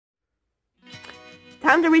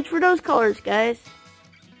time to reach for those colors, guys.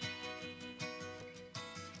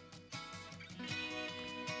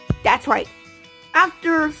 That's right.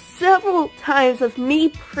 After several times of me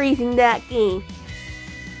praising that game,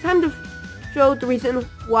 time to show the reason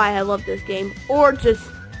why I love this game, or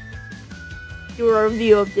just do a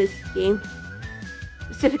review of this game,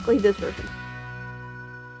 specifically this version.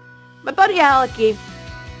 My buddy Alec gave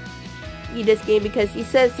me this game because he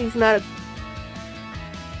says he's not a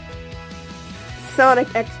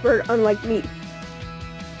Sonic expert unlike me.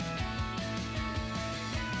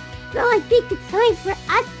 So I think it's time for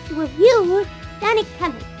us to review Sonic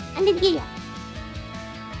Colors and the Gear.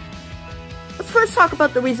 Let's first talk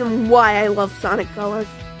about the reason why I love Sonic Colors.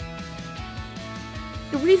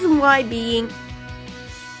 The reason why being,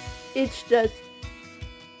 it's just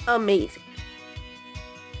amazing.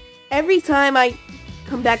 Every time I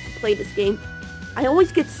come back to play this game, I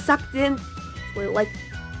always get sucked in where, like,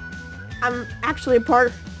 I'm actually a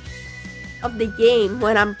part of the game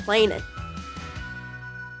when I'm playing it.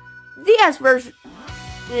 DS version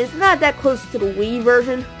is not that close to the Wii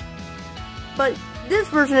version, but this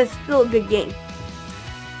version is still a good game.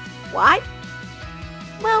 Why?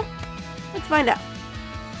 Well, let's find out.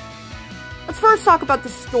 Let's first talk about the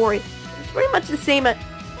story. It's pretty much the same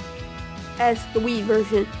as the Wii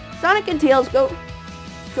version. Sonic and Tails go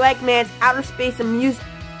to Eggman's outer space amusement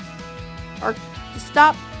park to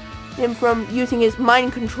stop him from using his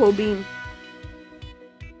mind control beam.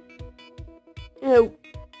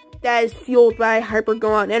 That is fueled by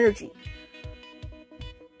hypergon energy.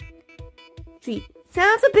 Gee,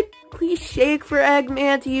 sounds a bit cliche for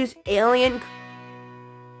Eggman to use alien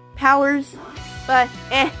powers, but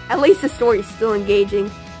at least the story is still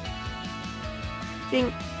engaging.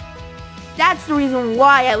 That's the reason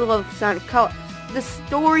why I love Sonic Colors. The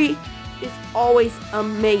story is always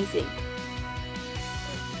amazing.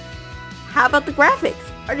 How about the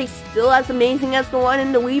graphics? Are they still as amazing as the one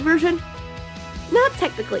in the Wii version? Not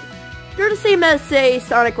technically. They're the same as, say,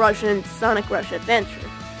 Sonic Rush and Sonic Rush Adventure.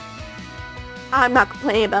 I'm not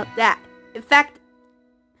complaining about that. In fact,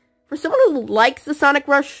 for someone who likes the Sonic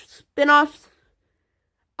Rush spin-offs,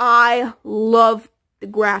 I love the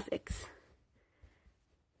graphics.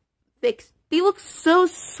 They look so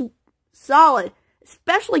solid,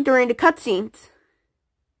 especially during the cutscenes.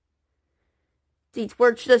 Where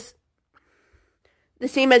it's just the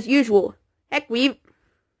same as usual. Heck, we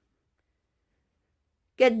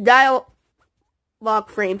get dialogue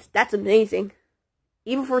frames. That's amazing.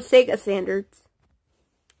 Even for Sega standards.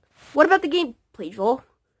 What about the gameplay, Joel?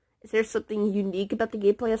 Is there something unique about the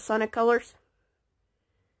gameplay of Sonic Colors?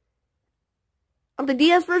 On the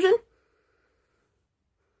DS version,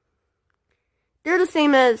 they're the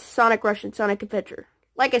same as Sonic Rush and Sonic Adventure.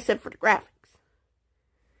 Like I said, for the graphics.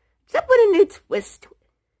 Except with a new twist to it.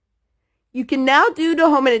 You can now do the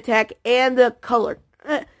homing attack and the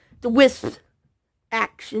the wisp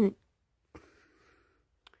action.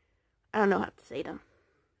 I don't know how to say them.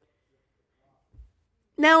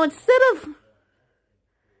 Now, instead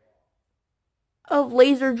of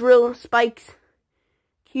laser drill, spikes,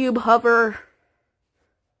 cube hover,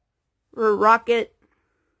 or rocket,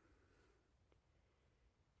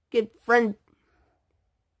 get friend,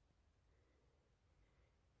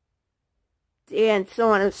 and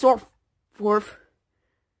so on and so forth.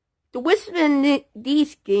 The wisp in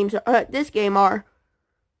these games, this game, are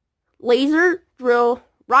laser, drill,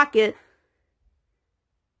 rocket,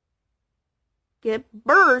 get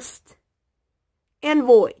burst, and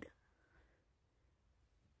void.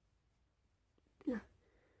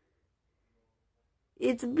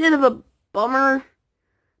 It's a bit of a bummer,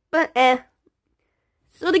 but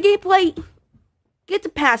so the gameplay gets a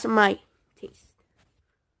pass on my taste.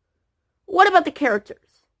 What about the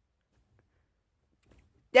characters?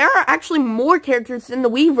 There are actually more characters in the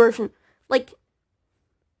Wii version. Like,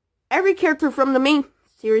 every character from the main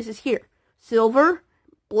series is here. Silver,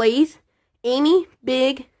 Blaze, Amy,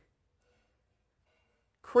 Big,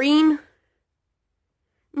 Cream,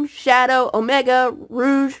 Shadow, Omega,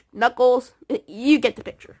 Rouge, Knuckles. You get the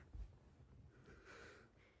picture.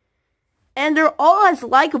 And they're all as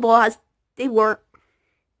likable as they were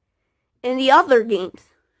in the other games.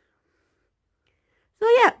 So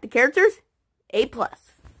yeah, the characters, A+.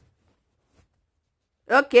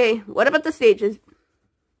 Okay, what about the stages?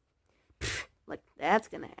 Like, that's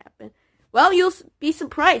gonna happen. Well, you'll be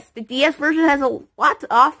surprised. The DS version has a lot to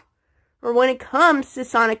offer when it comes to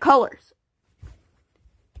Sonic Colors.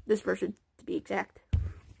 This version, to be exact.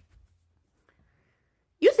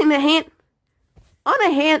 Using the on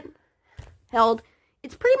a handheld,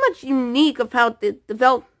 it's pretty much unique of how the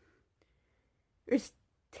developers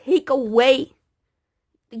take away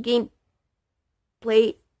the game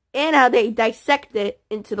gameplay and how they dissect it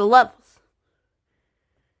into the levels.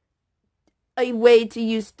 A way to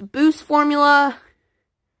use the boost formula,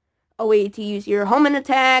 a way to use your homing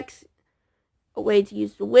attacks, a way to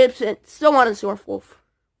use the whips, and so on and so forth.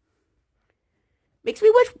 Makes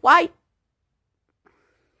me wish why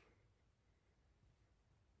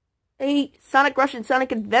a Sonic Rush and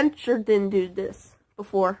Sonic Adventure didn't do this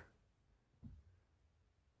before.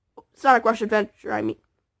 Sonic Rush Adventure, I mean,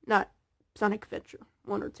 not Sonic Adventure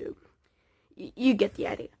 1 or 2. You get the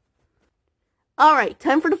idea. Alright,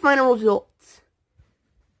 time for the final results.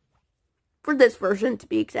 For this version, to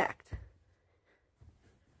be exact.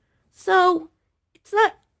 So, it's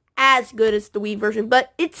not as good as the Wii version,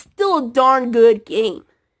 but it's still a darn good game.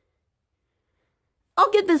 I'll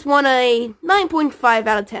give this one a 9.5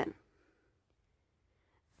 out of 10.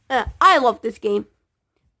 I love this game.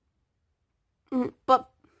 But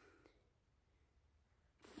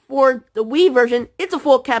for the Wii version, it's a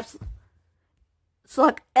full caps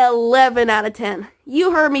lock 11 out of 10.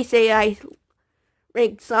 You heard me say I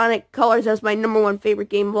rank Sonic Colors as my #1 favorite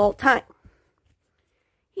game of all time.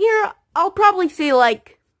 Here, I'll probably say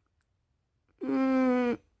like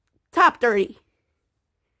top 30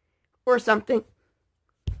 or something.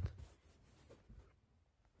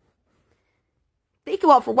 Thank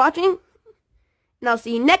you all for watching, and I'll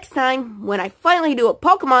see you next time when I finally do a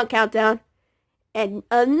Pokemon countdown and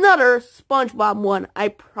another SpongeBob one. I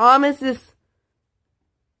promise this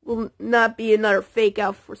will not be another fake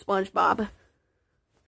out for SpongeBob.